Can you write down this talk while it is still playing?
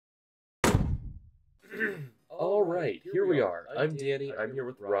All right, here we are. I'm Danny. I'm here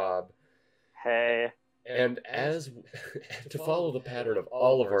with Rob. Hey. And to follow the pattern of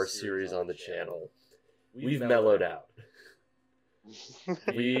all of our series on the channel, we've mellowed out.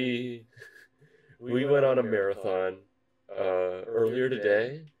 We went on a marathon earlier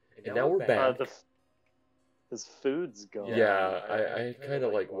today, and now we're back. His food's gone. Yeah, I kind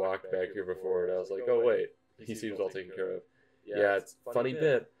of like walked back here before, and I was like, oh wait, he seems all taken care of. Yeah, it's a funny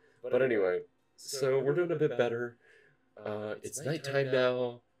bit. But anyway, so we're doing a bit better. It's nighttime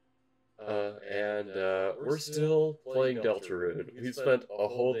now, and we're still playing Deltarune. We've spent a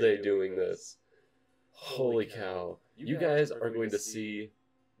whole day doing this. Holy cow. You guys are going to see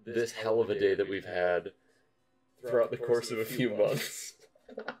this hell of a day that we've had throughout the course of a few months.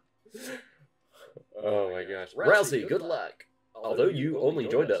 Oh my gosh. Rousey, good luck! Although you only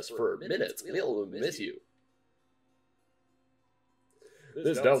joined us for minutes, we'll miss you.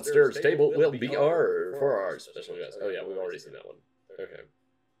 This downstairs table will be for our special guest. Oh yeah, we've already seen that one. Okay.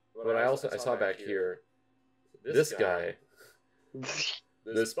 But I saw back here, this guy,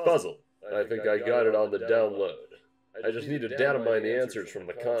 this puzzle. I think I got it on the download. I just need to data mine the answers from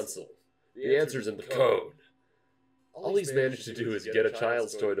the console. The answers in the code. All he's managed to do is get a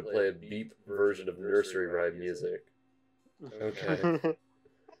child's toy to play a beep version of nursery rhyme music. Okay.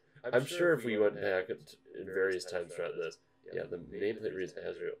 I'm sure if we went back in various times throughout this, yeah, the nameplate reads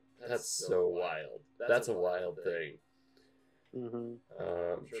Azrael. That's so wild. That's a wild thing.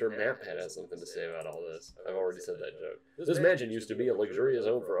 I'm sure MapPad has something to say about all this. I've already said that joke. This mansion used to be a luxurious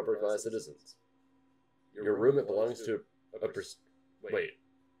home for upper-class citizens. Your room, it belongs to wait.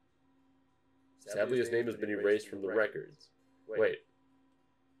 Sadly, his name has been erased from the records. Wait.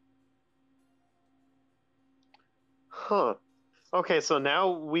 Huh. Okay, so now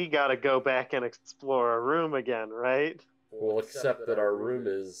we gotta go back and explore our room again, right? Well, except that our room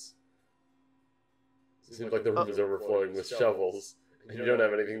is... It seems like the room is overflowing with shovels, and you don't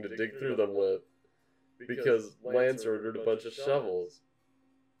have anything to dig through them with, because Lance ordered a bunch of shovels.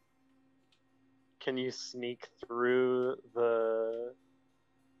 Can you sneak through the...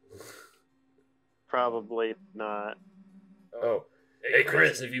 Probably not. Oh. Hey,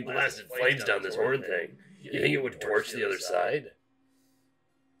 Chris, if you blasted flames down this horn thing, you think it would torch the other side?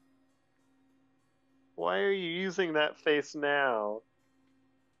 Why are you using that face now?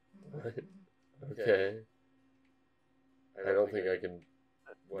 What? Okay. I don't think I can...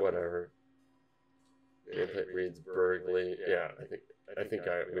 Whatever. It reads Burgley. Yeah, I think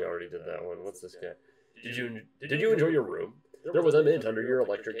we already did that one. What's this guy? Did you enjoy your room? There was a mint under your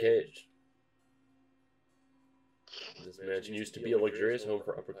electric cage. This mansion used to be a luxurious home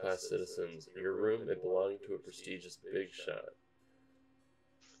for upper-class citizens. Your room, it belonged to a prestigious big shot.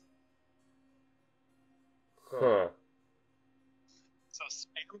 Huh. So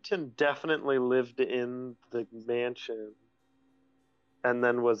Spamton definitely lived in the mansion and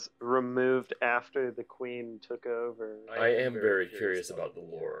then was removed after the queen took over. I am very curious about the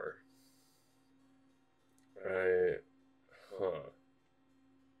lore.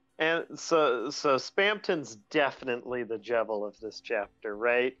 And so Spamton's definitely the jevil of this chapter,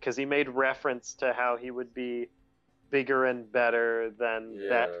 right? Because he made reference to how he would be bigger and better than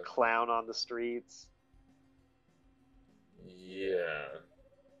that clown on the streets. Yeah.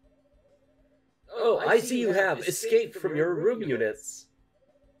 Oh, I see you have escaped from your room units.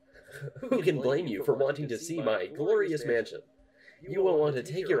 Who can blame you for wanting to see my glorious mansion? You won't want to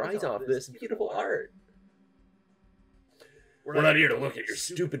take your eyes off this beautiful art. We're not here to look at your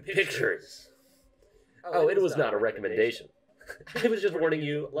stupid pictures. Oh, it was not a recommendation. I was just warning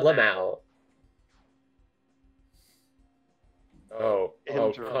you, Lamau. Oh,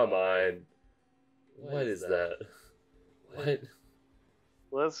 come on. What is that? What?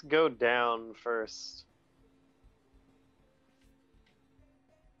 Let's go down first.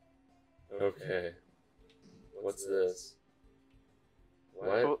 Okay. What's this?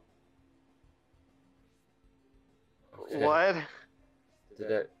 What? Okay. What?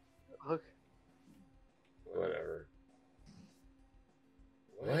 Did I... Look. Whatever.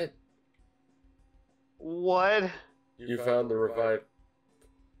 What? What? You found the revived...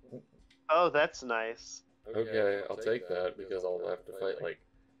 Oh, that's nice. Okay, I'll take that, because I'll have to fight, like,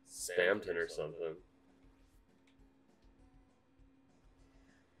 Spamton or something.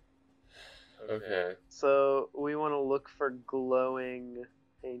 Okay. So, we want to look for glowing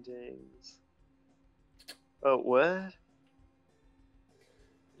paintings. Oh, what?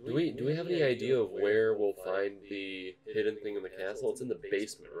 Do we have any idea of where we'll find the hidden thing in the castle? It's in the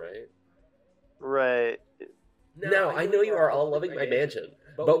basement, right? Right. Now, I know you are all loving my mansion,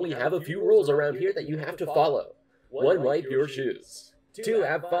 but we have a few rules around here that you have to follow. 1, wipe your shoes. 2,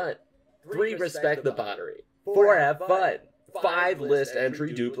 have fun. 3, respect the pottery. 4, have fun. 5, list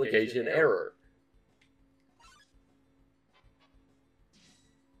entry duplication error.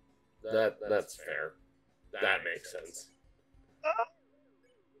 That's fair. That makes sense.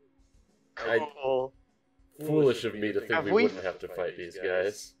 Cool. Foolish of me to think we wouldn't have to fight these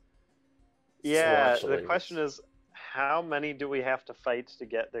guys. Yeah, the question is, how many do we have to fight to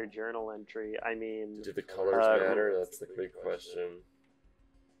get their journal entry? I mean... Do the colors matter? That's the big question.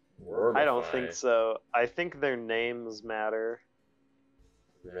 I don't think so. I think their names matter.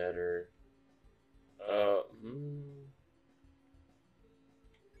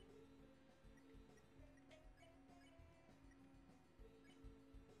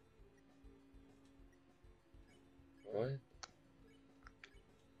 What?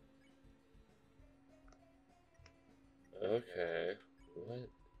 Okay. What?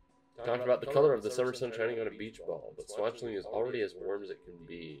 Talked about the color of the summer sun shining on a beach ball, but swatchling is already as warm as it can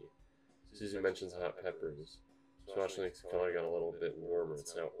be. Susie mentions hot peppers. Swatchling's color got a little bit warmer.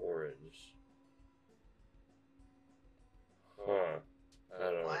 It's now orange. Huh. I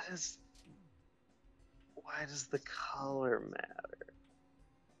don't know. Why does the color matter?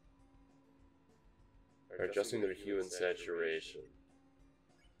 Are adjusting their hue and saturation.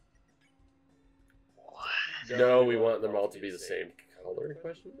 What? No, we want them all to be the same color,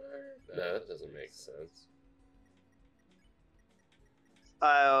 question mark? No, that doesn't make sense.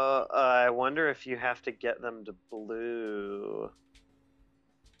 I wonder if you have to get them to blue.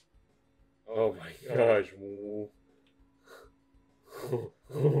 Oh my gosh.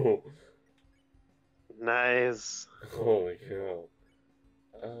 Nice. Holy cow.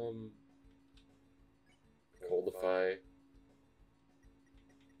 Coldify.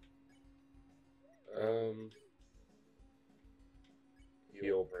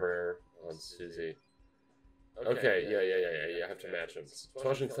 Heal prayer on Susie. Okay, yeah. You have to match them.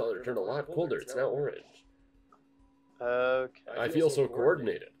 Swatchling's color turned a lot colder. It's now orange. Okay. I feel so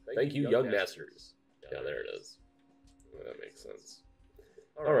coordinated. Thank you, young masters. Yeah, there it is. Well, that makes sense.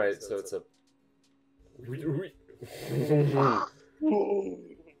 Alright, so it's a... The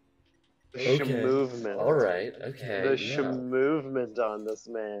movement. Alright, okay. The movement on this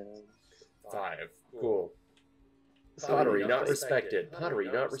man. 5. Cool. Pottery not respected. Pottery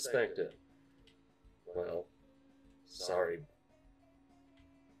not respected. Well, sorry.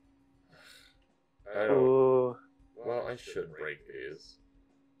 I don't... Ooh. Well, I should break these.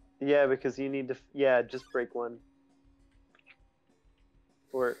 Yeah, because you need to... Yeah, just break one.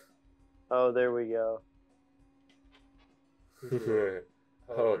 Or... Oh, there we go.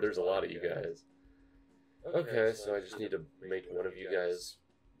 Oh, there's a lot of you guys. Okay, so I just need to make one of you guys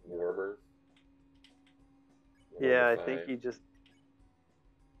warmer. Yeah, I think you just...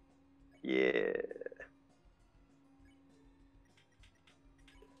 Yeah.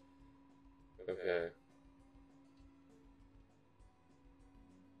 Okay.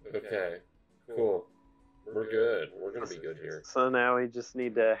 Okay. Cool. We're good. We're gonna be good here. So now we just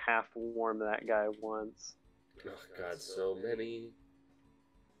need to half warm that guy once. Oh god, so many.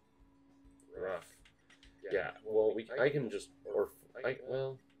 Rough. Yeah, well, I can just,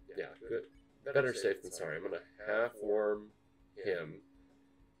 well, yeah, good. Better safe than sorry. I'm gonna half warm him,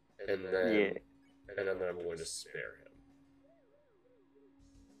 and then I'm going to spare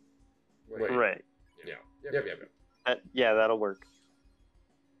him. Wait. Right. Yeah. Yeah, that'll work.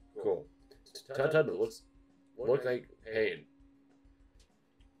 Cool. Tut looks like pain.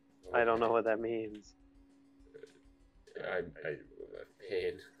 I don't know what that means.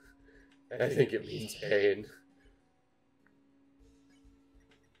 Pain. I think it means pain.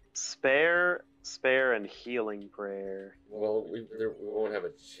 Spare, and healing prayer. Well, we won't have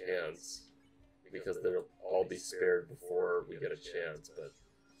a chance because they'll all be spared before we get a chance. But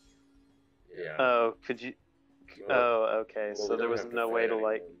yeah. Oh, could you? Oh, okay. Well, so there was no way to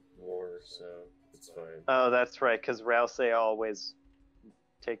like more, so it's fine. Oh, that's right, because Rouse always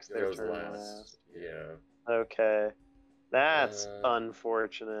takes their turn last. last. Yeah. Okay. That's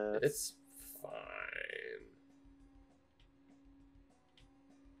unfortunate. It's fine.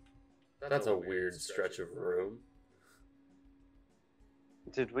 That's a weird stretch of room.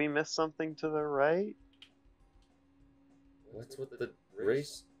 Did we miss something to the right? What's with the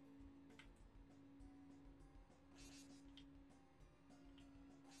race?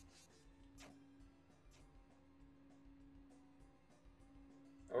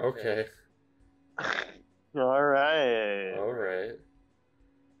 Okay. All right.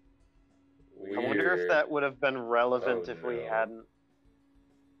 Weird. I wonder if that would have been relevant if we hadn't.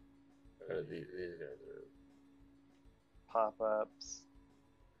 These guys are pop-ups.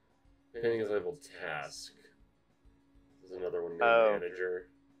 Painting is labeled task. This is another one named manager.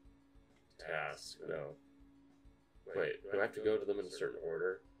 task. No. Wait, do I have to go to them in a certain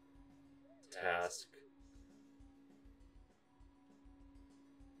order? Task.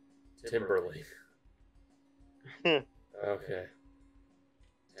 Timberly. Okay.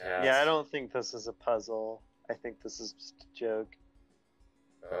 Task. Yeah, I don't think this is a puzzle. I think this is just a joke.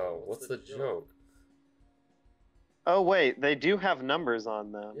 Oh, what's the joke? Oh, wait, they do have numbers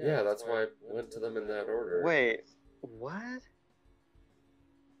on them. Yeah, that's why I went to them in that order. Wait, what?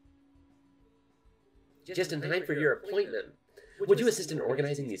 Just in time for your appointment. Would you assist in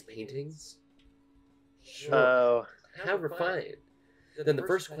organizing these paintings? Sure. Oh. How refined. Then the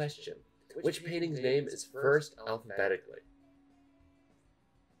first question. Which painting's name is first alphabetically?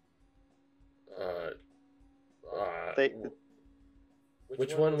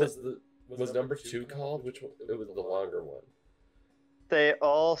 Which one was number 2 called? Which one? It was the longer one. They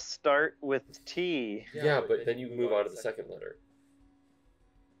all start with T. Yeah, but then you move on to the second letter.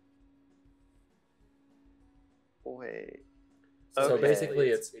 Wait. So Okay. basically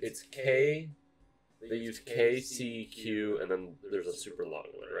it's K. They use K, C, Q, and then there's a super long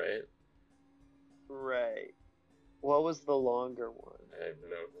one, right? Right. What was the longer one? I have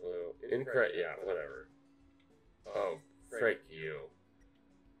no clue. Incorrect. Yeah, whatever. Oh, frick you.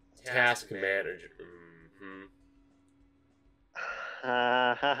 Task manager. Mm-hmm.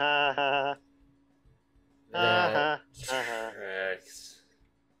 Ha ha ha ha. That ha. tracks.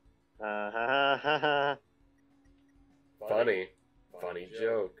 Ha ha ha ha. Funny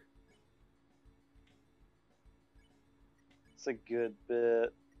joke. It's a good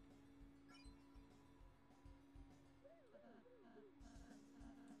bit.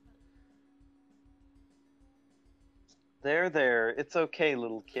 There. It's okay,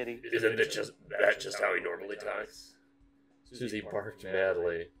 little kitty. Isn't it just how he normally talks? Susie barked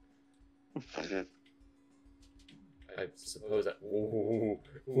madly. I suppose that. Oh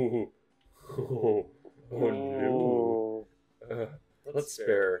no. Let's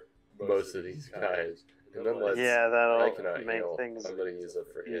spare most of these guys, and then let's. Yeah, that'll I cannot make heal. things I'm gonna use a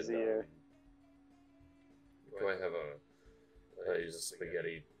freaking. easier. Do I have a? I use a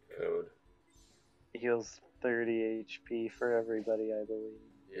spaghetti code. Heals 30 HP for everybody, I believe.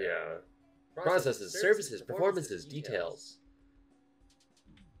 Yeah. Processes, services, performances, details.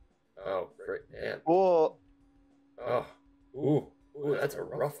 Oh, great, man. Whoa, Oh, ooh, that's a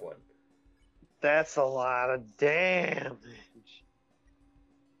rough one. that's a lot of damage.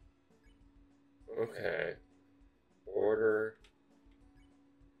 Okay. Order.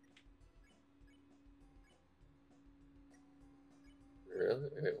 Really?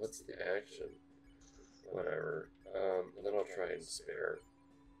 Wait, what's the action? Whatever. And then I'll try and spare.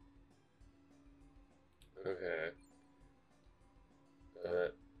 Okay.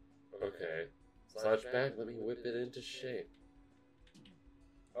 Okay. Slouch back, let me whip it into shape.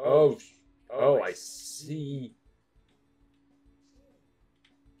 Oh, I see.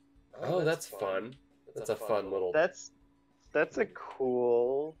 Oh, that's fun. That's a fun little... That's a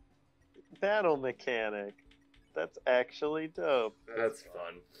cool battle mechanic. That's actually dope. That's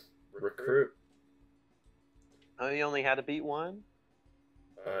fun. Recruit. Oh, you only had to beat one?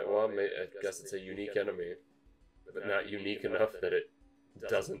 Well, I guess it's a unique enemy, but not unique enough that it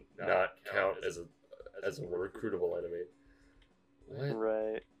doesn't not count as a recruitable enemy. What?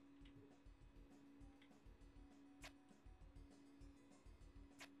 Right.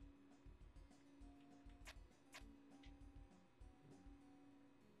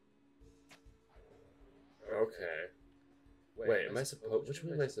 Okay. Wait, am I supposed... Which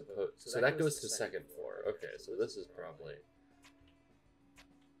one am I supposed... So that goes to second floor. Okay, so this is probably...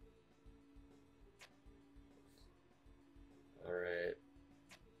 Alright.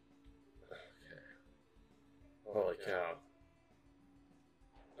 Okay. Holy cow.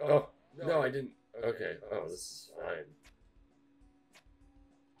 Oh, no, I didn't... Okay, oh, this is fine.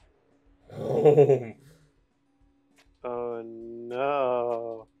 Oh, Oh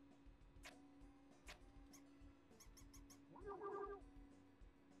no.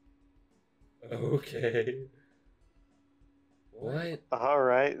 okay. What?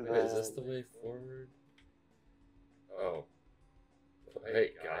 Alright Wait, then. is this the way forward? Oh.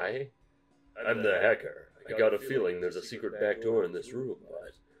 Hey, guy? I'm the hacker. I got a feeling there's a secret back door in this room,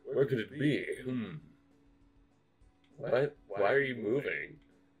 but where could it be? What? Why are you moving?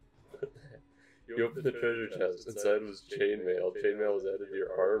 You opened the treasure chest. Inside was chainmail. Chainmail was added to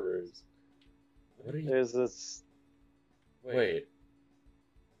your armors. What are you... There's this. Wait.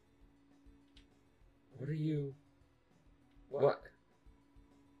 What are you... What?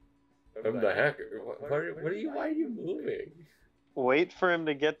 I'm the hacker. Why are you moving? Wait for him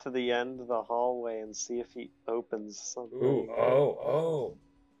to get to the end of the hallway and see if he opens something. Ooh, oh.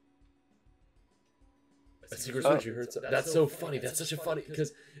 secret switch. You heard something. That's so funny. That's such a funny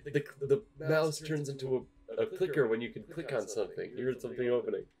because the mouse turns into a clicker when you can click on something. You heard something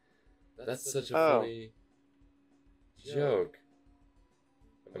opening. That's such a funny joke.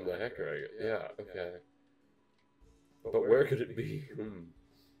 I'm the hacker. Yeah. Okay. But where could it be?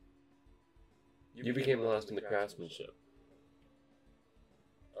 You became lost in the craftsmanship.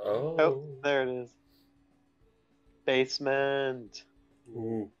 Oh, there it is. Basement.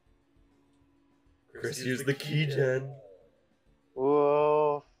 Ooh. Chris used the key gen.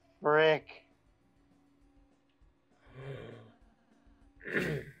 Whoa, frick.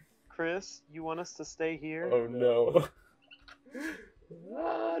 Chris, you want us to stay here? Oh no.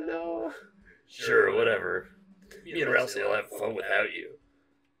 Oh no. Sure, whatever. Me and Ralsei will have fun without you.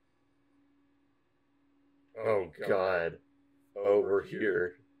 Oh god. Oh, we're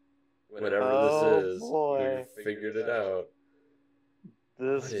here. Whatever this is, boy. we figured it out.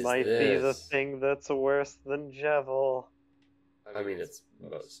 This might be the thing that's worse than Jevil. I mean, it's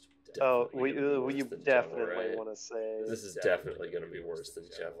most. We definitely want to say this is definitely going to be worse than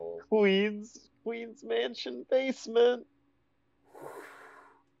Jevil. Queen's Mansion basement.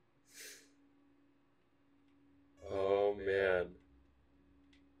 Oh man.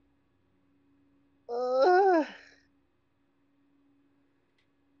 Holy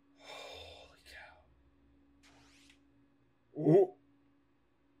cow. Ooh.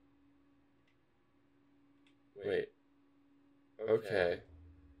 Wait. Okay.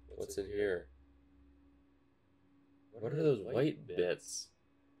 What's in here? What are those white bits?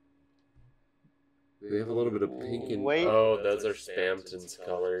 They have a little bit of pink and... Oh, those are Spamton's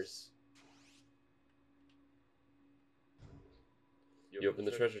colors. You open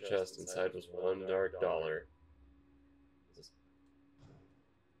the treasure chest. Inside was $1 dark dollar.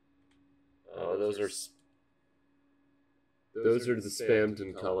 Oh, those are the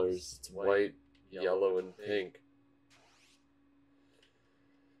Spamton colors. It's white, yellow, and pink.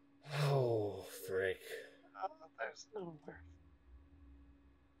 Oh, frick. There's nowhere.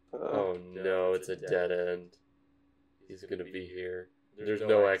 Oh no, it's a dead end. He's gonna be here. There's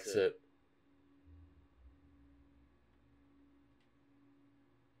no exit.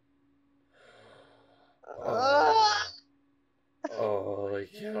 Holy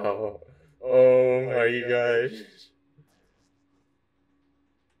cow. Oh my gosh.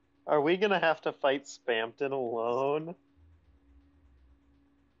 Are we gonna have to fight Spamton alone?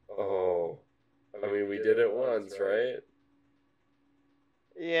 Oh. I mean, we did it once, right?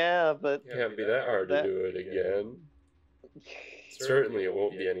 Yeah, but... Can't be that hard to do it again. Certainly it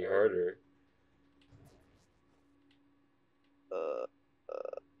won't be any harder.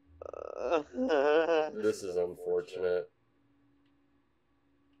 This is unfortunate.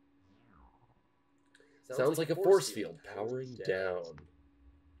 Sounds like a force field powering down.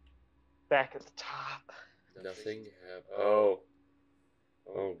 Back at the top. Nothing happened. Oh.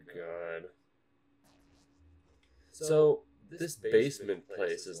 Oh god. So, this basement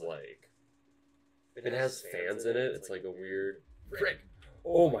place is like... It has fans in it. It's like a weird... Frick!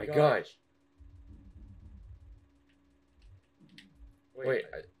 Oh my gosh! Wait,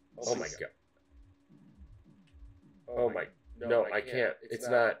 oh my god. Oh my... No, I can't. It's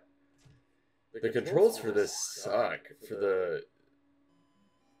not... The controls for this suck. For the...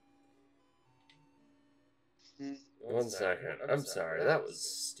 1 second. I'm sorry. That was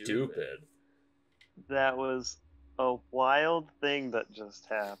stupid. That was a wild thing that just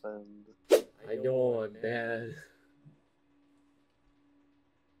happened. I know I'm bad.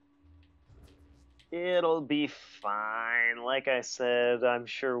 It'll be fine. Like I said, I'm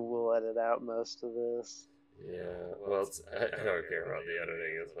sure we'll edit out most of this. Yeah, well, I don't care about the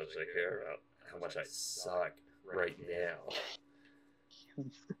editing as much as I care about how much I suck right now.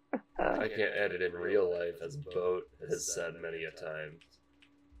 I can't edit in real life, as Boat has said many a time.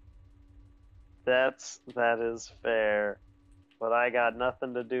 That is fair. But I got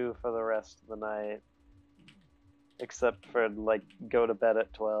nothing to do for the rest of the night. Except for, like, go to bed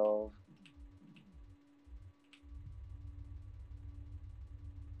at 12.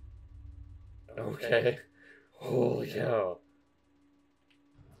 Okay. Holy cow.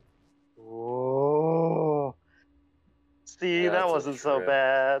 Whoa. See, that wasn't so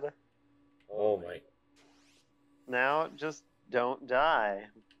bad. Oh my. Now, just don't die.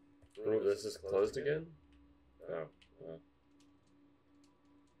 Oh, this is closed again? Oh.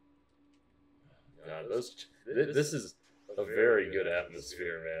 God, this is a very good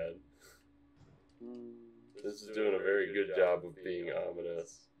atmosphere, man. This is doing a very good job of being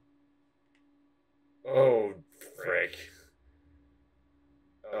ominous. Oh, frick.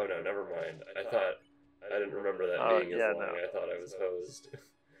 Oh no, never mind. I didn't remember that being as long. I thought I was hosed.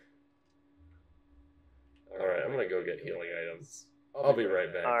 go get healing items. I'll be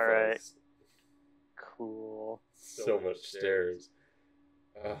right back, Alright. folks. Cool. So much stairs.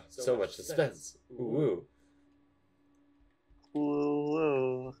 So much suspense. Ooh.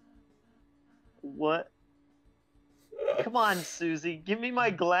 Whoa. What? Come on, Susie. Give me my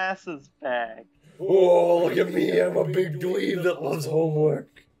glasses back. Oh, look at me. I'm a big dweeb that loves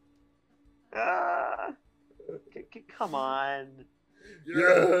homework. Ah. Come on.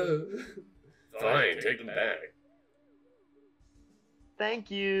 Yeah. Fine, take them back. Thank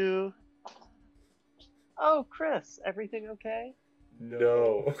you. Oh, Chris, everything okay?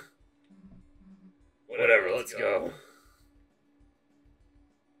 No. Whatever, let's go.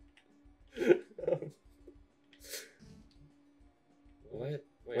 What?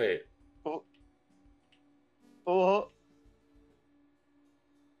 Wait. Oh,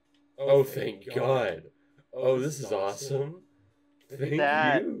 thank God. Oh, this is awesome. Thank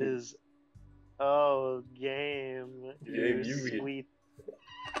that you. is... Oh, game. Game, You're you sweet.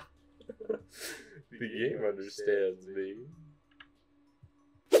 The game understands me.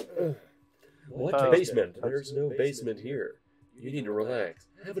 What Oh. basement? There's no basement here. You need to relax,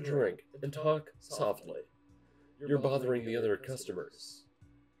 have a drink, and talk softly. You're bothering the other customers.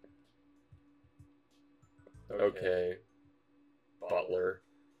 Okay. Butler.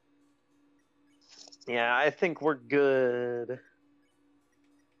 Yeah, I think we're good.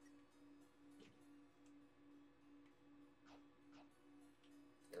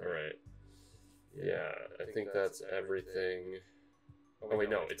 Alright. Yeah, I think that's everything. Oh wait,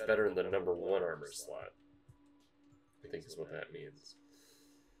 no, it's better in the number 1 armor slot. I think is what that means.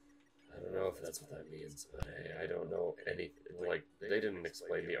 I don't know if that's what that means, but hey, I don't know anything. Like, they didn't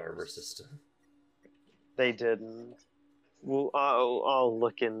explain the armor system. They didn't. Well, I'll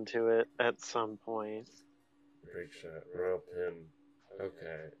look into it at some point. Break shot, rope pin.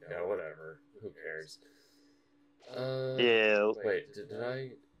 Okay, yeah, whatever. Who cares? Yeah. Wait, did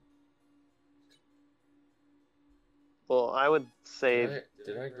I? Well, I would say...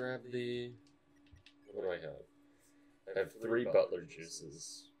 Did I grab the... What do I have? I have 3 butler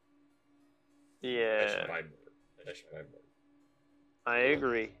juices. Yeah. I should buy more. I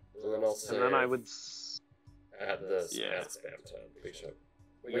agree. And then I'll say... And then I would... At the Yeah. at spam time. Big shot.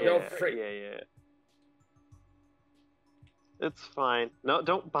 Wait, no, frick. Yeah. It's fine. No,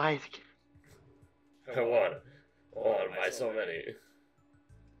 don't buy the... I want to buy so many.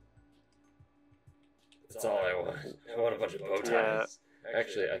 That's all I want. I want a bunch of bow ties. Yeah.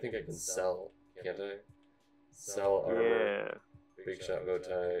 Actually, I think I can sell, can't I? Sell armor. Yeah. Big shot bow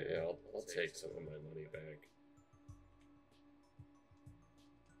tie. Yeah, I'll take some of my money back.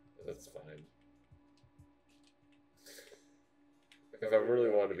 That's fine. If I really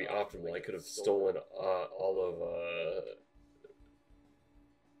wanted to be optimal, I could have stolen all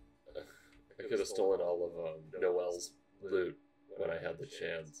of Noel's loot when I had the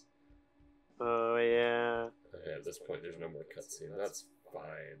chance. Oh, yeah. Okay, at this point, there's no more cutscene. That's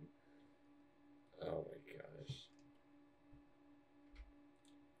fine. Oh my gosh.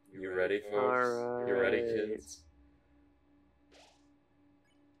 You ready, folks? Alright. You ready, kids?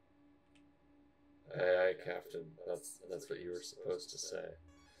 Aye, Captain. That's what you were supposed to say.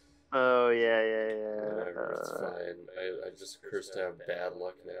 Oh, yeah. Whatever, it's fine. I just cursed to have bad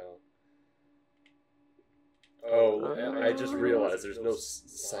luck now. Oh, I just realized there's no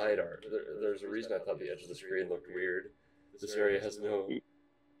side art. There's a reason I thought the edge of the screen looked weird. This area has no...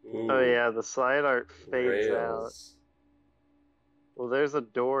 Ooh, Oh, yeah, the side art fades out. rails. Well, there's a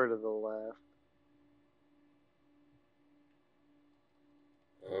door to the left.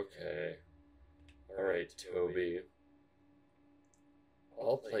 Okay. Alright, Toby.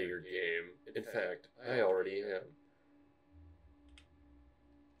 I'll play your game. In fact, I already am.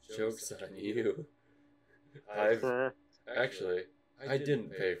 Joke's on you. Actually, I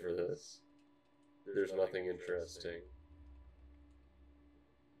didn't pay for this. There's nothing interesting.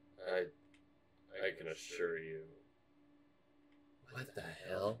 I can assure you. What the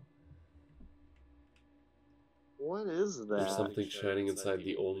hell? What is that? There's something shining inside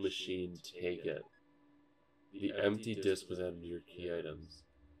the old machine. Take it. The empty disc was added to your key items.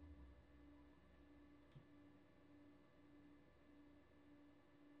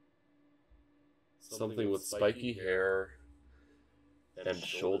 Something with spiky hair and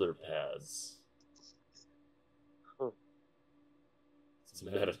shoulder pads. Huh. It's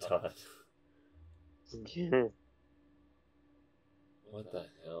Metaton. Yeah. What the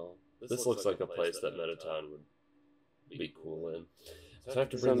hell? This looks like a place that Metaton would be cool in. So I have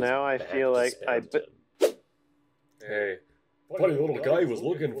to bring this now I back feel to like Spamton. Hey, funny little guy was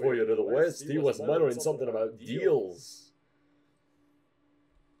looking for you to the west. He was muttering something about deals.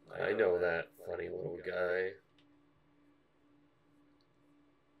 I know that funny little guy.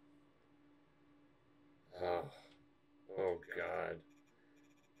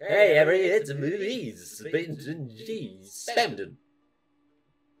 Hey, it's movies. Spamden.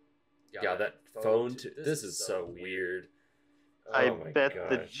 Yeah, that phone. This is so weird. I bet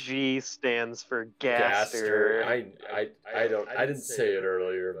the G stands for Gaster. I didn't say it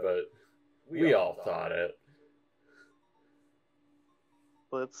earlier, but we all thought it.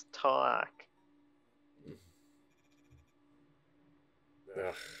 Let's talk.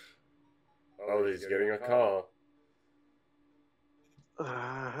 Ugh. Oh, he's getting a call.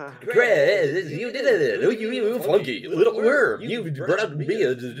 Chris, you did it! You funky little worm! You brought me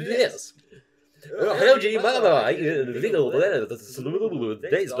a disc! How do you, Mama? I feel the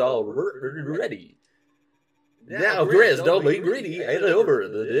day's all ready. Now, Chris, don't be greedy. Hand over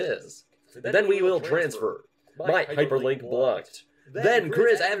the disc. Then we will transfer. My hyperlink blocked. Then,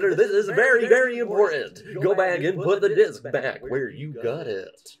 Chris, after this is very, very important. Go back and put the disc back where you got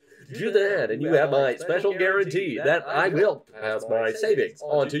it. Do that, and you have my special guarantee that I will pass my savings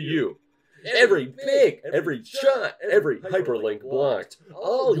on to you. Every pick, every shot, every hyperlink blocked.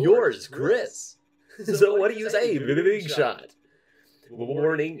 All yours, Chris. So what do you say, big shot?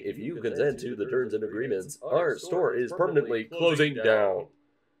 Warning, if you consent to the terms and agreements, our store is permanently closing down.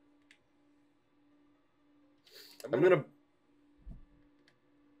 I'm gonna...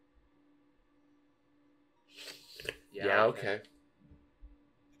 Yeah, okay.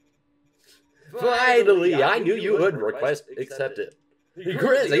 Finally, I knew you would request accepted.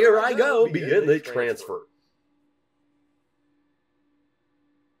 Chris, here I go. Begin the transfer.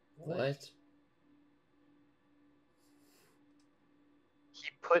 What? He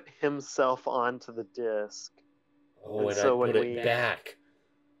put himself onto the disc. Oh, and so I put it back.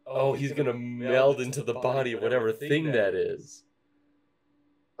 Oh, he's gonna meld into the body of whatever thing that is.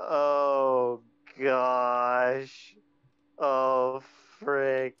 Oh, gosh. Oh,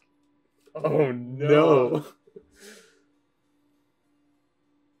 frick. Oh, no.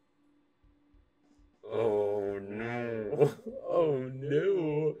 Oh, no. Oh,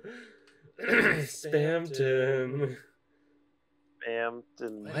 no. Spamton.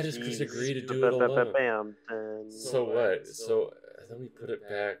 Spamton. Why does Chris agree to do it alone? So what? So then we put it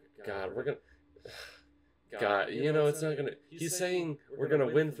back. God, we're gonna... God, you know, it's not gonna... He's saying we're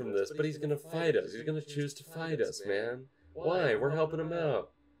gonna win from this, but he's gonna fight us. He's gonna choose to fight us, man. Why? We're helping him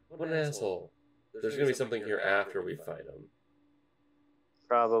out. What an asshole. There's gonna be something here after we fight him.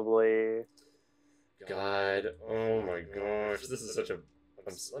 Probably. God, oh my gosh, this is such a...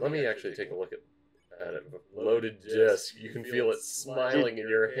 let me actually take a look at it. Loaded disc. You can feel it smiling in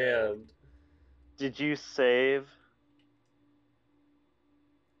your hand. Did you save?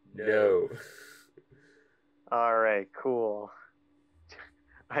 No. Alright, cool.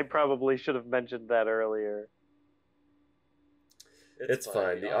 I probably should have mentioned that earlier. It's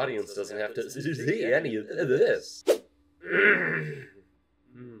fine. The audience doesn't have to see any of this.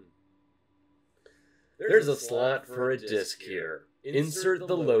 There's a slot for a disc here. Insert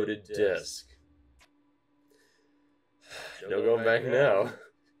the loaded disc. No going back now.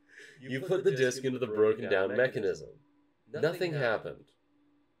 You put the disc into the broken down mechanism. Nothing happened.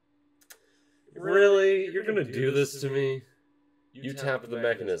 Really? You're gonna do this to me? You tapped the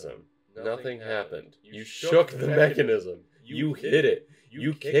mechanism. Nothing happened. You shook the mechanism. You hit it.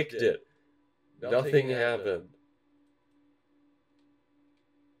 You kicked it. Nothing happened.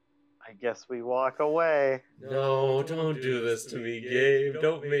 I guess we walk away. No, don't do this to me, Gabe.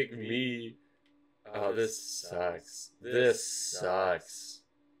 Don't make me... Oh, this sucks. This sucks.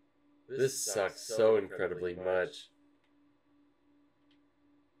 This sucks so incredibly much.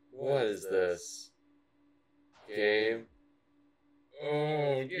 What is this? Game?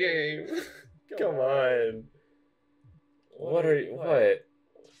 Oh, game. Come on. What are you... What?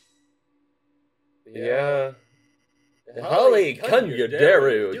 Yeah. Holy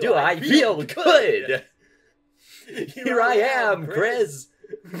Kungadaru, do I feel good? Here I am, Chris.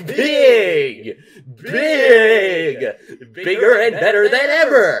 Big! Big! Bigger and better than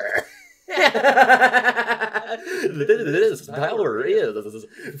ever! This power is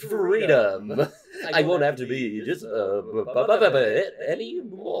freedom. I won't have to be just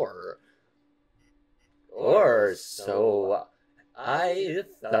anymore. Or so I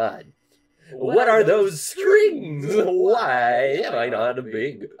thought. What are those strings? Why am I not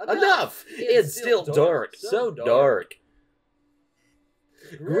big enough? It's still dark, so dark.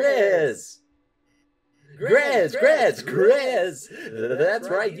 Grizz! Grizz! Grizz! Grizz! That's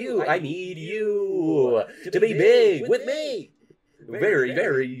right, you. I need you to be big with me. Very,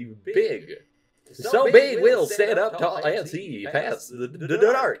 very big. So big we'll stand up tall and see past the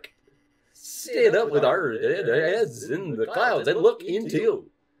dark. Stand up with our heads in the clouds and look into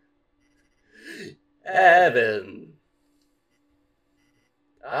heaven.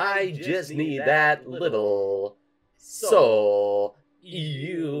 I just need that little soul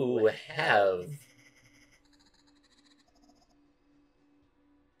you have.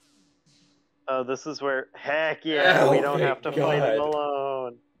 Oh, this is where, heck yeah, we don't have to fight him God.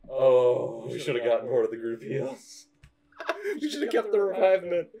 alone. Oh, we should have gotten more of the group heals. We should have kept the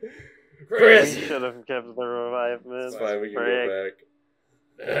revivement. Chris! We should have kept the revivement. It's fine, we can go back.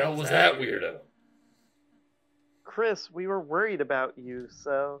 The hell was that weirdo? Chris, we were worried about you,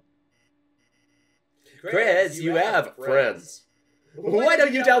 so... Chris, you have friends. Why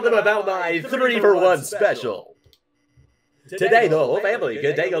don't you tell them about my 3-for-1 special? Today, the whole family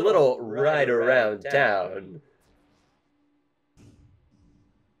could take a little ride around town.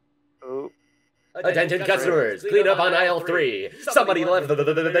 Oh. Attention customers, clean up on aisle 3. Somebody left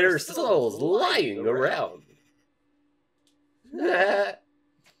their souls lying around.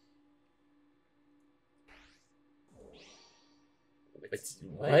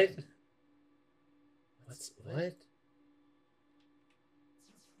 What? What?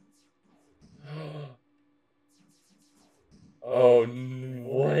 Oh,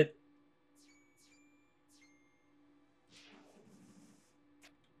 what?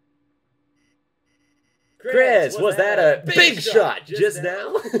 Chris, was that a big shot just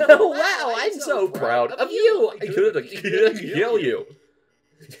now? Wow, I'm so proud of you. I couldn't kill you.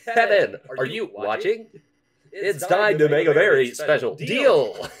 Kevin, are you watching? It's time to make a very special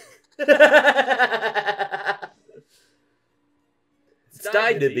deal. It's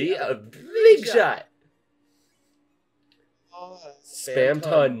time to be a big shot.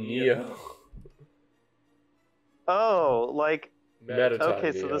 Spamton Neo. Oh, like... Metaton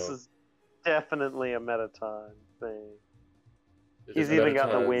okay, so Neo. this is definitely a Metaton thing. He's even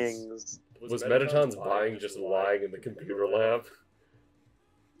got the wings. Was Metaton's buying just lying in the computer lab?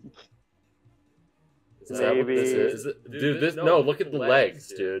 Is that what this is? Dude, this no, look at the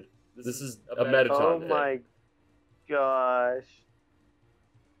legs, dude. This is a Metaton. Oh my gosh.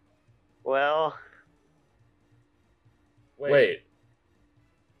 Well... Wait.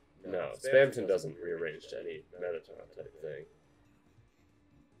 No, Spamton doesn't rearrange to any Metaton type thing.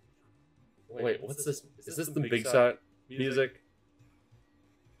 Wait, what's this? Is this the Big Shot music?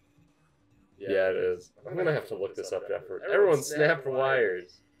 Yeah, it is. I'm gonna have to look this up after. Everyone snap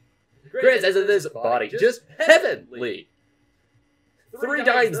wires. Chris, as in this body, just heavenly. 3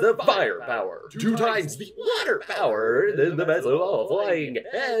 times the fire power, 2 times the water power, then the best of all flying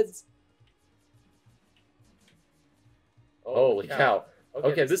heads. Holy cow.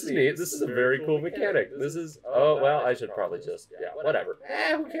 Okay, this is neat. This is a very cool mechanic. This is... Oh, well, I should probably just... Yeah, whatever.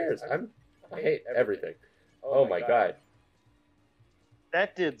 Who cares? I hate everything. Oh my god.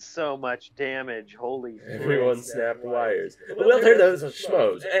 That did so much damage, holy Everyone snapped wires. We'll turn those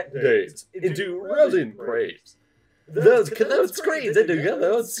schmoes days into rosin craves. Those screams into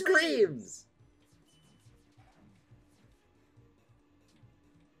those screams.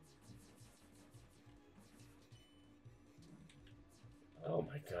 Oh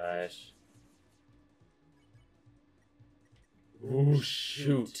my gosh. Ooh,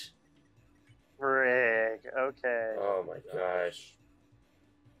 shoot. Frick, okay. Oh my gosh.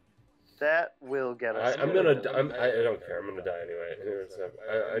 That will get us. I don't care. I'm gonna die anyway.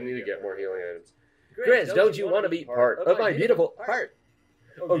 I need to get more healing items. Chris, don't you want to be part of my beautiful heart?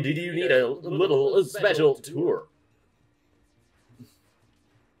 Oh, did you need a little special tour?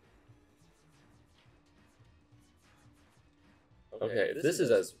 Okay, this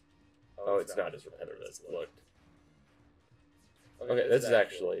is as... Oh, it's not as repetitive as it looked. Okay, this is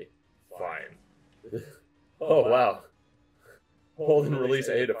actually fine. Oh, wow. Hold and release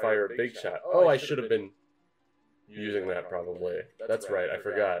A to fire a big shot. Oh, I should have been using that probably. That's right, I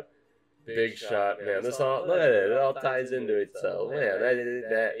forgot. Big shot, man. This all, look at it, it all ties into itself. Man,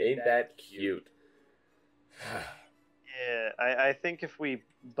 ain't that cute. Yeah, I think if we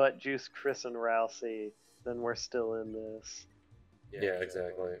butt juice Chris and Rousey, then we're still in this. Yeah,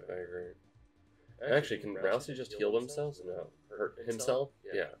 exactly. I agree. Actually, can Rousey just heal themselves? No. Hurt himself?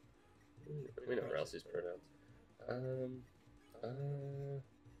 Yeah. We know Rousey's pronouns.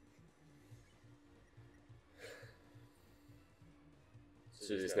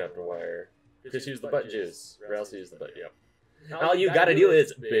 Susie snapped a wire. Chris used the butt juice. Rousey used the butt, yeah. All you gotta do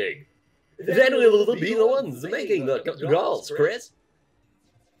is big. Then we'll be the ones making the calls, Chris.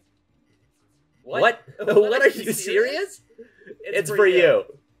 What? What, are you serious? It's for you.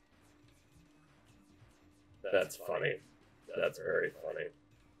 That's funny. That's very funny.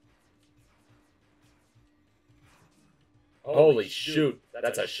 Holy shoot,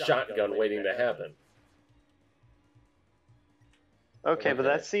 that's a shotgun waiting to happen. Okay, but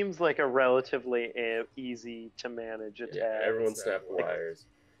that seems like a relatively easy to manage attack. Yeah, everyone snap the wires.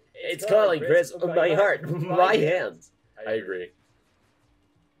 It's calling, Chris. My heart, my hands. I agree.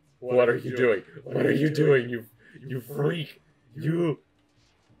 What are you doing? What are you doing, you freak? You...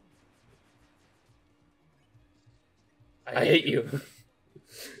 I hate you.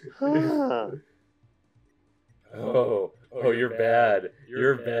 Oh, you're bad.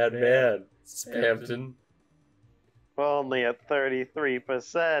 You're a bad man, Spampton. Only at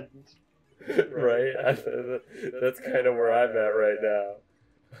 33%. Right? That's kind of where I'm at right now.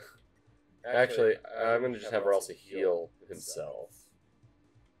 Actually, I'm going to just have Ralsei heal himself.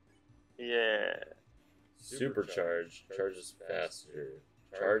 Yeah. Supercharge. Charges faster.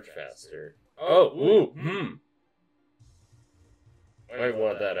 Charge faster. Oh, ooh, I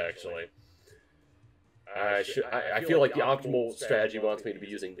want that, actually. I feel like the optimal strategy wants me to be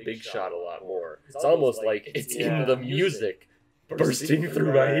using Big Shot a lot more. It's almost like it's in the music, bursting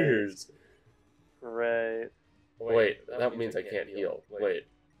through my ears. Right. Wait, that means I can't heal. Wait,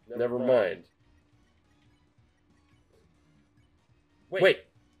 never mind. Wait.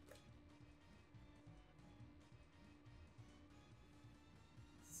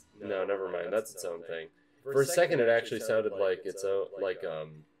 No, never mind. That's its own thing. For a second, it actually sounded like its own, like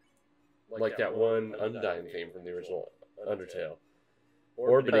that one Undyne theme from the original Undertale.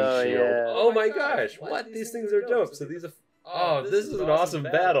 Orbiting shield. Yeah. Oh my gosh! What? These things are dope. So these are. Oh, this is an awesome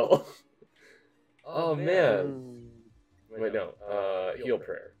battle. Oh man. Wait, no. Heal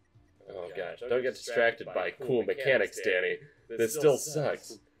prayer. Oh gosh! Don't get distracted by cool mechanics, Danny. This still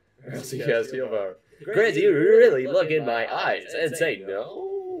sucks. Or else he has heal power. Chris, you really look in my eyes and say no.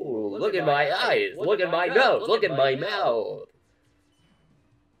 Look in my eyes. Look in my nose. Look in my mouth.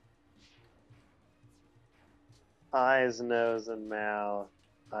 Eyes, nose, and mouth.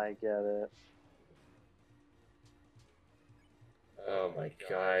 I get it. Oh my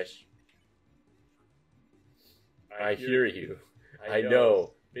gosh. I hear you. I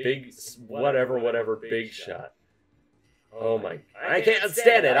know. Big, whatever, big shot. Oh my. I can't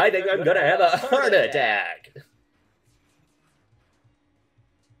stand it. I think I'm gonna have a heart attack.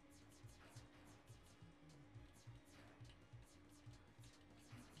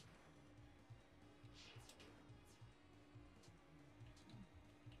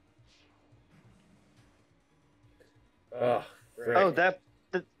 Oh, frick. Oh,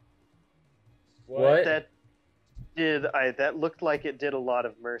 What? That looked like it did a lot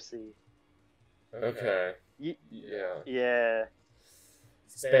of mercy. Okay. Yeah. Yeah.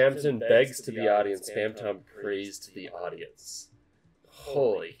 Spampton begs to the audience. Spamton prays to the audience.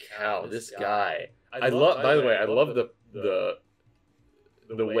 Holy cow! This guy. I love. By the way, I love the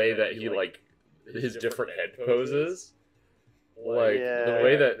way that he his different head poses. Like the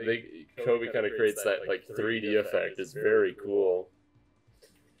way that Kobe kind of creates that 3D effect is very cool.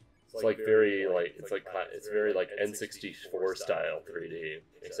 It's very N64 style 3D,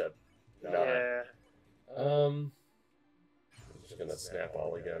 except not. Yeah. I'm just gonna snap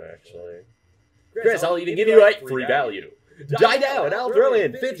all again, actually. Chris, I'll even give you free value. Die now, and I'll throw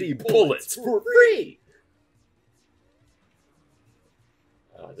in 50 bullets for free.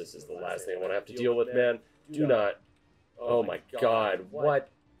 Oh, this is the last thing I want to have to deal with, man. Do not. Oh my God! What?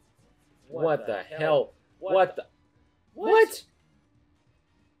 What the hell? What?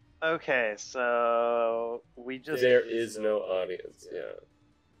 Okay, so we just... There is no audience, yeah.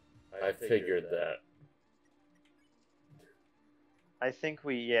 I figured that. I think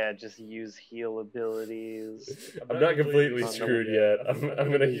we, just use heal abilities. I'm not completely screwed yet. I'm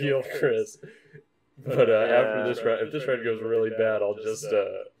gonna heal Chris. But after this round, if this round goes really bad, I'll just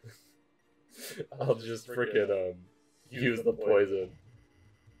frickin' use the poison.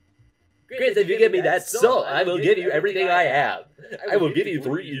 Chris, if you give me that soul, I will give you everything I have. I will give you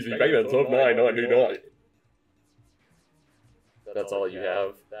 3 easy payments of $9.99. That's all you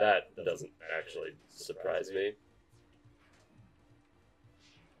have? That doesn't actually surprise me.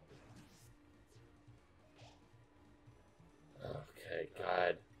 Okay,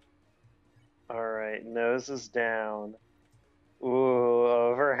 God. Alright, nose is down. Ooh,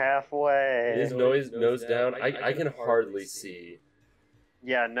 over halfway. Is nose down? I can hardly see.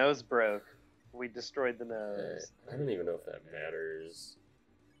 Yeah, nose broke. We destroyed the nose. I don't even know if that matters.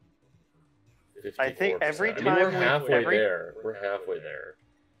 54%. I think every time we're halfway there. We're halfway there.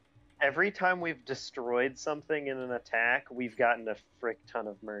 Every time we've destroyed something in an attack, we've gotten a frick ton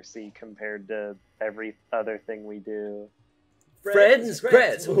of mercy compared to every other thing we do. Friends,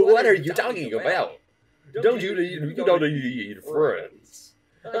 what are you talking about? You don't need friends.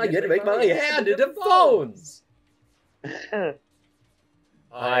 I get to make my hand into phones.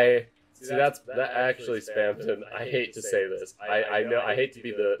 I See, that actually, Spampton, I hate to say this. I know, I hate to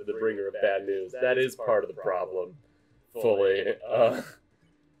be the bringer of bad news. That is part of the problem, fully.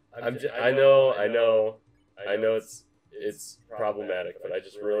 I know it's problematic, but I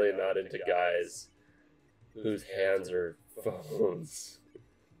just really am not into guys whose hands are phones.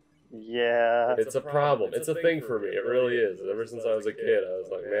 Yeah. It's a problem. It's a thing for me. It really is. Ever since I was a kid, I was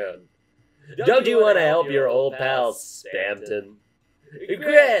like, man, don't you want to help your old pal Spampton?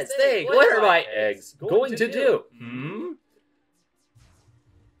 Chris, think, what are my eggs going to do? Hmm?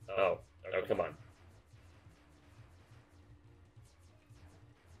 Oh, come on.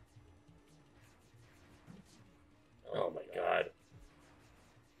 Oh my god.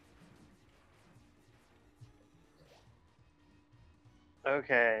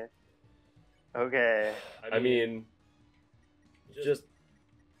 Okay. I mean, just...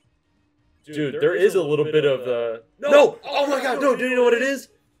 Dude, there is a little bit of the... No! Oh my god, no! Do you know what it is?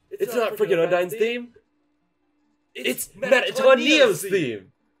 It's not freaking Undyne's theme. It's Mettaton Neo's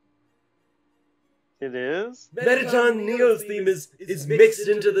theme! It is? Mettaton Neo's theme is mixed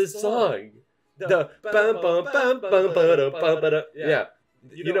into this song. The bum bum bum bum ba bum ba. Yeah.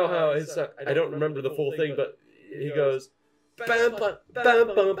 You know how his song, I don't remember the full thing, but he goes... Bum bum bum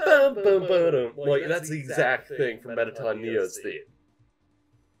bum bum bum bum. Like, that's the exact thing from Mettaton Neo's theme.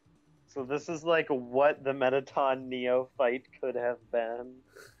 So this is like what the Mettaton Neo fight could have been.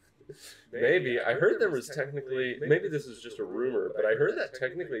 Maybe. I heard there was technically... Maybe this is just a rumor, but I heard that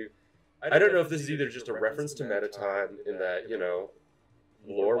technically... I don't know if this is either just a reference to Mettaton in that, you know,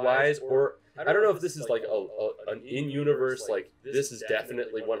 lore-wise, or I don't know if this is like an in-universe, like, this is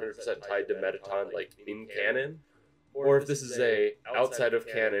definitely 100% tied to Mettaton, like, in canon, or if this is a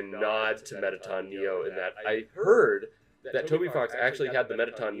outside-of-canon nod to Mettaton Neo in that I heard that Toby Fox actually had the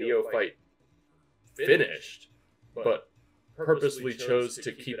Mettaton Neo fight finished, but purposely chose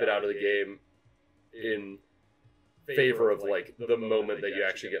to keep it out of the game in favor of, like, the moment that you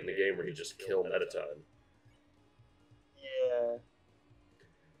actually get in the game where you just kill Mettaton. Yeah.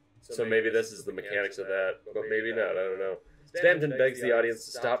 So maybe this is the mechanics of that, but maybe not, I don't know. Spampton begs the audience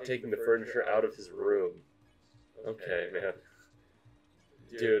to stop taking the furniture out of his room. Okay, man.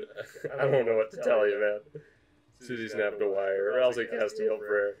 Dude, I don't know what to tell you, man. Susie snapped a wire, or else he cast a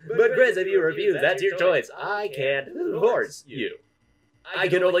prayer. But Chris, if you refuse, that's your choice. I can't force you. I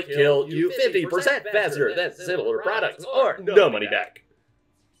can only kill you 50% faster than similar products, or no money back.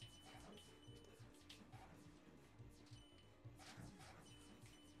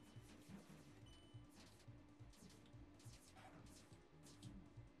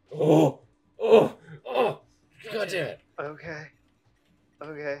 Oh! God damn it. Okay.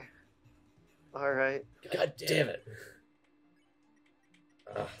 Alright. God damn it.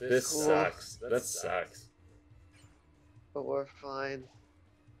 Oh, this sucks. That sucks. But we're fine.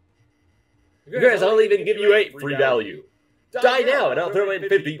 Guys, I'll even give you 8 free value. Die now, and I'll throw in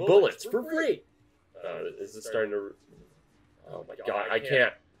 50 bullets for free. Is this starting to... Oh my god, I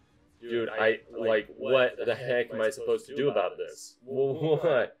can't. Dude, what the heck am I supposed to do about this?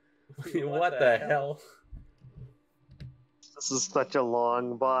 What? What the hell? This is such a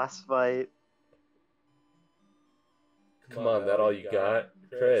long boss fight. Come on, that all you got?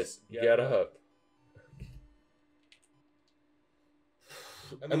 Chris, get up.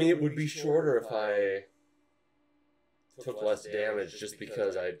 I mean, it would be shorter if I took less damage just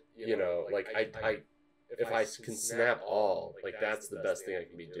because I, you know, like, if I can snap all, like, that's the best thing I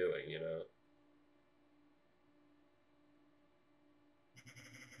can be doing, you know?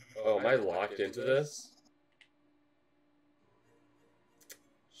 Oh, am I locked into this?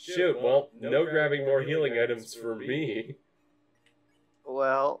 Shoot, well, no grabbing more healing items for me.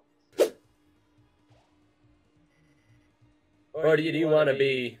 Well... Or do you want to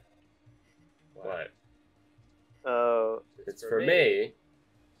be... What? Oh. It's for me.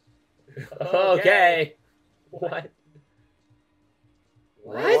 Okay. What?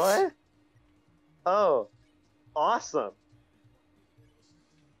 What? Oh. Awesome.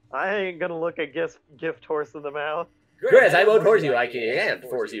 I ain't gonna look a gift horse in the mouth. Chris, I won't force you. I can't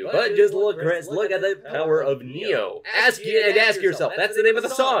force you. But just look, Chris, look at the power of Neo. Ask yourself. That's the name of the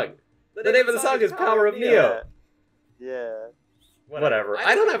song. The name of the song is Power of Neo. Yeah. Whatever.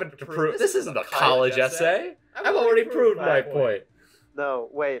 I don't have it to prove. This isn't a college essay. I've already proved my point. No,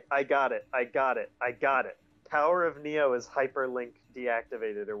 wait. I got it. Power of Neo is hyperlink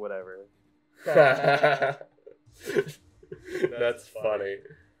deactivated or whatever. That's funny.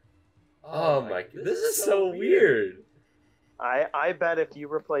 Oh my... This is so weird. I bet if you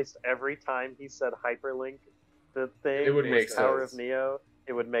replaced every time he said hyperlink the thing it would make Power sense. of Neo,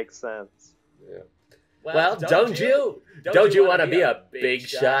 it would make sense. Yeah. Well, don't you want to be a big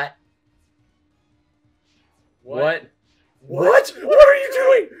shot? What? What? What are you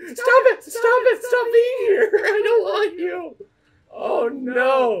doing? Stop it! Stop it! Stop being here! I don't want you! Oh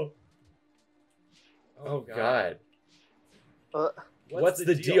no! Oh god. What's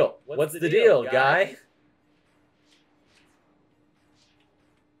the deal? What's the deal, guy?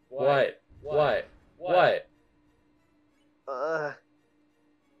 What? What? What?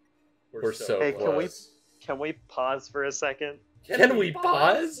 We're so close. Can we pause for a second? Can we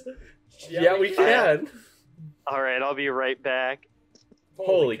pause? Yeah, we can. All right, I'll be right back.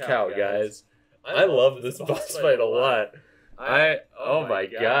 Holy cow, guys. I love this boss fight a lot. Oh my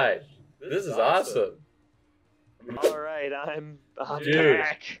gosh. This is awesome. All right, I'm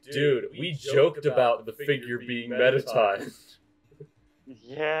back. Dude, we joked about the figure being Mettaton.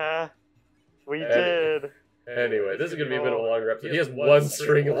 Yeah, we did. Anyway, this is going to be a bit of a longer episode. He has one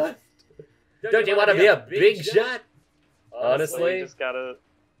string left. Don't you want to be a big shot? Honestly, you just gotta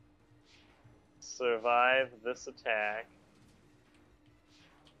survive this attack.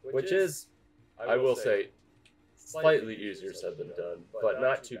 Which is, I will say, slightly easier said than done, but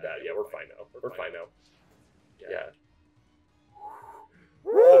not too bad. Yeah, we're fine now. We're fine now. Yeah.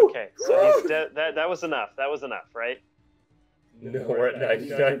 Okay, so he's dead. That was enough. That was enough, right? No, we're at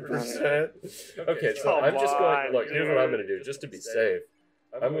 99%. Okay, so I'm just going, look, here's what I'm going to do, just to be safe.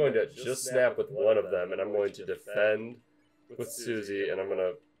 I'm going to just snap with one of them, and I'm going to defend with Susie, and I'm going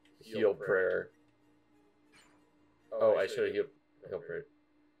to heal prayer. Oh, I should have healed prayer.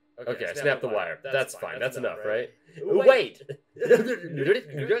 Okay, I snapped the wire. That's fine. That's enough, right? Wait!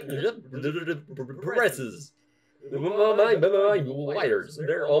 Presses! My wires,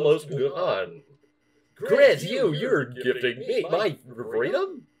 they're almost gone. Chris, you're gifting me my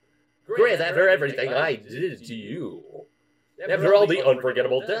freedom? Chris, after everything I did to you, after all the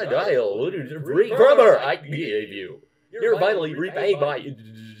unforgettable denial, crummer I gave you, you're finally repaying my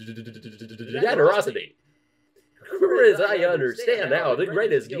generosity. Chris, I understand now the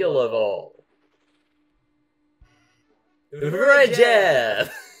greatest deal of all. Friendship!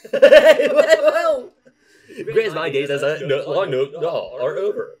 Well, Chris, my days as a long-nosed doll are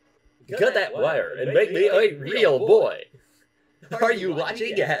over. Cut that wire and make me a real boy. Are you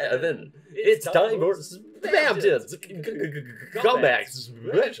watching heaven? It's time for Spamton's comeback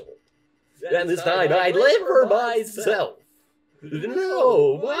special. And this time I live for myself.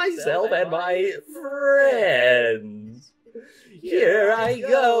 No, myself and my friends. Here I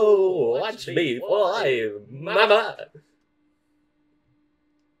go. Watch me fly, mama.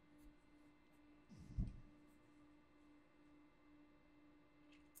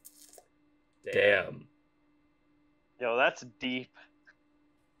 Damn. Yo, that's deep.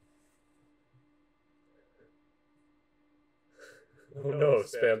 Oh no,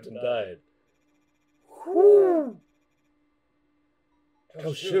 Spamton died. Whew.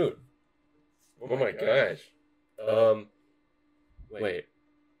 Oh shoot. Oh my gosh. Wait.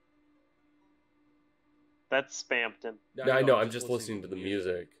 That's Spamton. No, I know, I'm just listening to the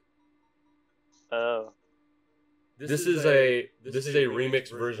music. Oh. This is a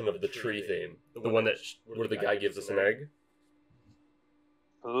remixed version of the tree theme, the one that where the guy gives us an egg.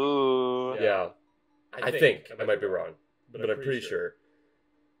 Ooh. Yeah, I think I might be wrong, but I'm pretty sure.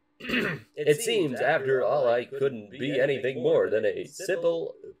 It seems, after all, I couldn't be anything more than a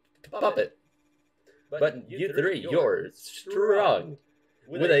simple puppet. But you three, you're strong.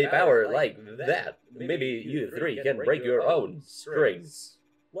 With a power like that, maybe you three can break your own strings.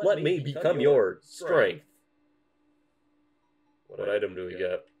 Let me become your strength. What item do we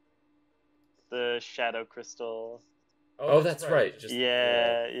get? The shadow crystal. Oh, that's right. Just,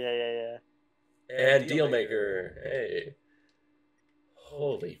 yeah. And Dealmaker. Hey.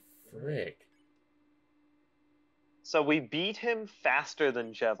 Holy frick. So we beat him faster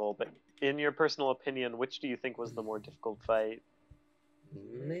than Jevil, but in your personal opinion, which do you think was the more difficult fight?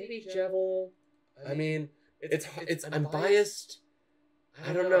 Maybe Jevil. I mean, it's I'm biased.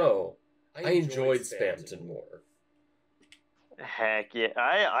 I don't know. I enjoyed Spamton more. Heck yeah,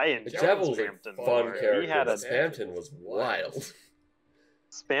 I enjoyed Jevil's Spamton a fun more. character, He had but Spamton was wild.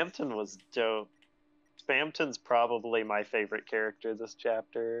 Spamton was dope. Spamton's probably my favorite character this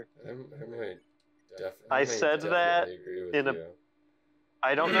chapter. I said that in a...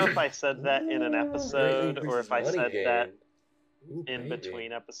 I don't know if I said that in an episode or if I said that in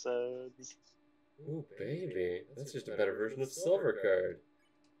between episodes. Ooh, baby. That's just a better version of Silver Card.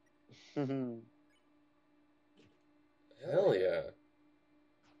 Hell yeah.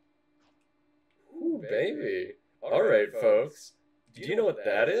 Ooh, baby. Alright, folks. Do you know what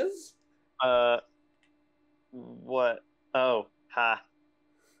that is? What? Oh, ha.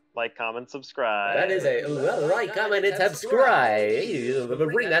 Like, comment, subscribe. That is a like, comment, and subscribe.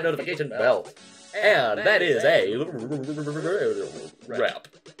 Ring that notification bell. And that is a wrap.